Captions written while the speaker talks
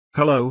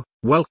Hello,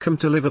 welcome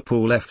to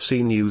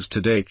Liverpoolfc News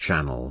Today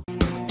channel.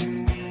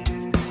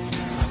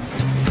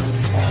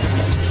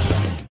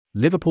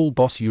 Liverpool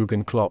boss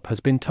Jurgen Klopp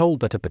has been told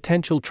that a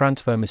potential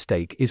transfer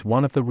mistake is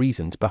one of the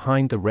reasons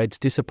behind the Reds'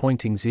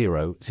 disappointing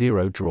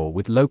 0-0 draw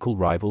with local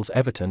rivals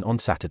Everton on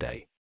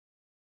Saturday.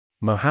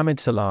 Mohamed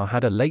Salah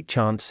had a late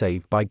chance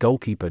saved by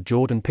goalkeeper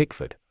Jordan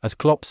Pickford, as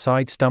Klopp's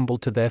side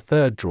stumbled to their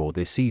third draw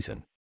this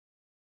season.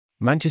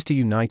 Manchester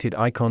United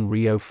icon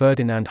Rio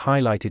Ferdinand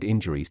highlighted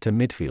injuries to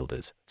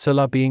midfielders,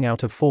 Salah being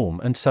out of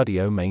form and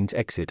Sadio Mane's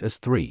exit as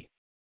 3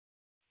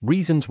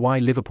 reasons why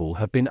Liverpool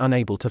have been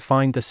unable to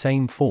find the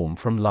same form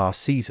from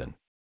last season.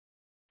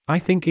 "I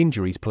think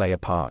injuries play a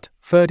part,"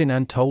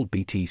 Ferdinand told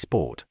BT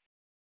Sport.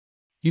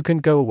 "You can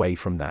go away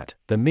from that,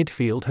 the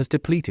midfield has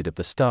depleted of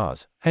the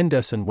stars.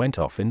 Henderson went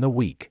off in the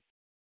week.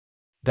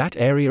 That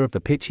area of the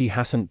pitch he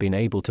hasn't been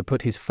able to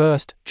put his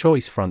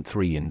first-choice front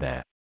three in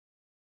there.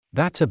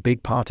 That's a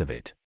big part of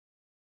it.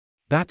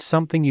 That's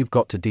something you've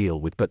got to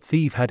deal with, but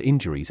they've had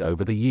injuries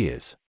over the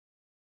years.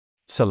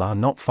 Salah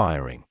not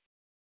firing.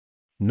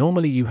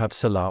 Normally you have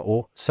Salah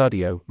or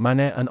Sadio,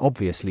 Mane, and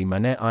obviously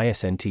Mane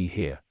isn't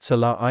here,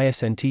 Salah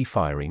isn't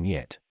firing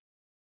yet.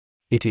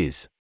 It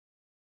is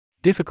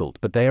difficult,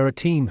 but they are a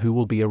team who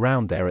will be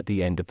around there at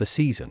the end of the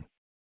season.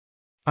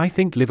 I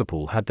think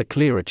Liverpool had the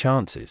clearer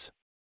chances.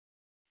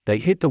 They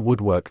hit the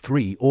woodwork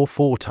 3 or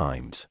 4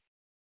 times.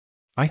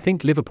 I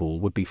think Liverpool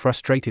would be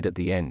frustrated at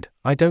the end.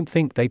 I don't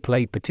think they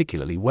played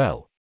particularly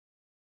well.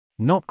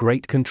 Not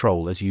great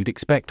control as you'd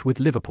expect with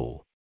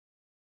Liverpool.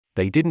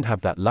 They didn't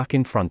have that luck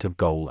in front of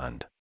goal,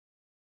 and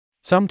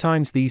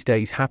sometimes these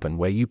days happen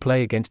where you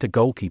play against a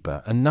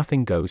goalkeeper and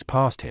nothing goes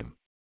past him.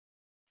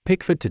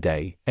 Pickford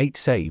today, 8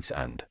 saves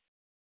and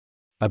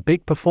a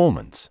big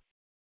performance."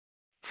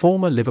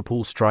 Former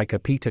Liverpool striker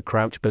Peter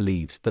Crouch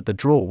believes that the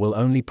draw will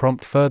only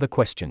prompt further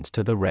questions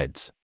to the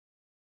Reds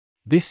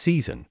this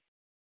season.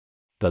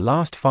 The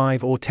last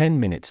 5 or 10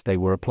 minutes they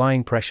were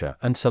applying pressure,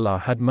 and Salah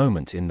had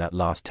moments in that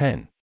last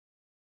 10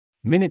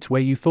 minutes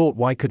where you thought,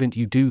 why couldn't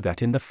you do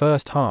that in the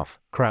first half,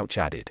 Crouch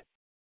added.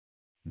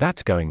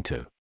 That's going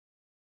to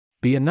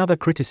be another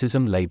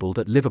criticism labelled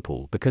at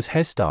Liverpool because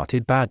Hez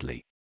started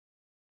badly.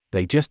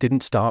 They just didn't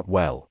start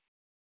well.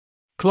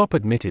 Klopp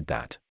admitted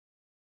that.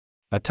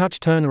 A touch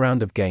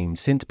turnaround of game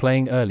since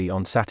playing early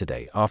on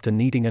Saturday after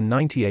needing a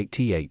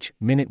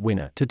 98th-minute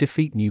winner to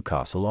defeat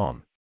Newcastle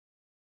on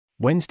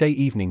Wednesday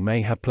evening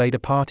may have played a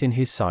part in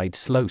his side's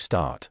slow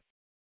start.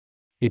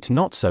 "It's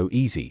not so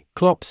easy,"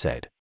 Klopp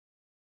said.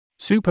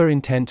 "Super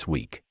intense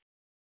week.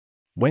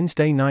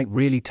 Wednesday night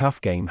really tough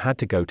game, had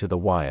to go to the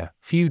wire,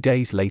 few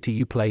days later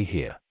you play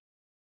here."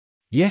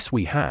 Yes,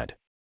 we had.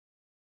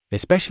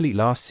 Especially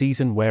last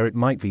season where it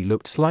might be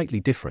looked slightly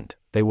different,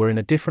 they were in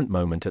a different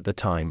moment at the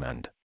time,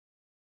 and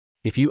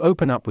if you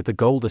open up with the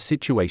goal the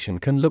situation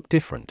can look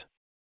different.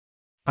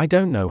 I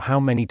don't know how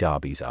many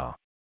derbies are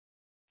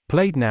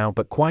played now,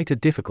 but quite a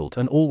difficult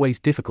and always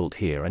difficult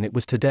here, and it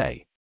was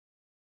today.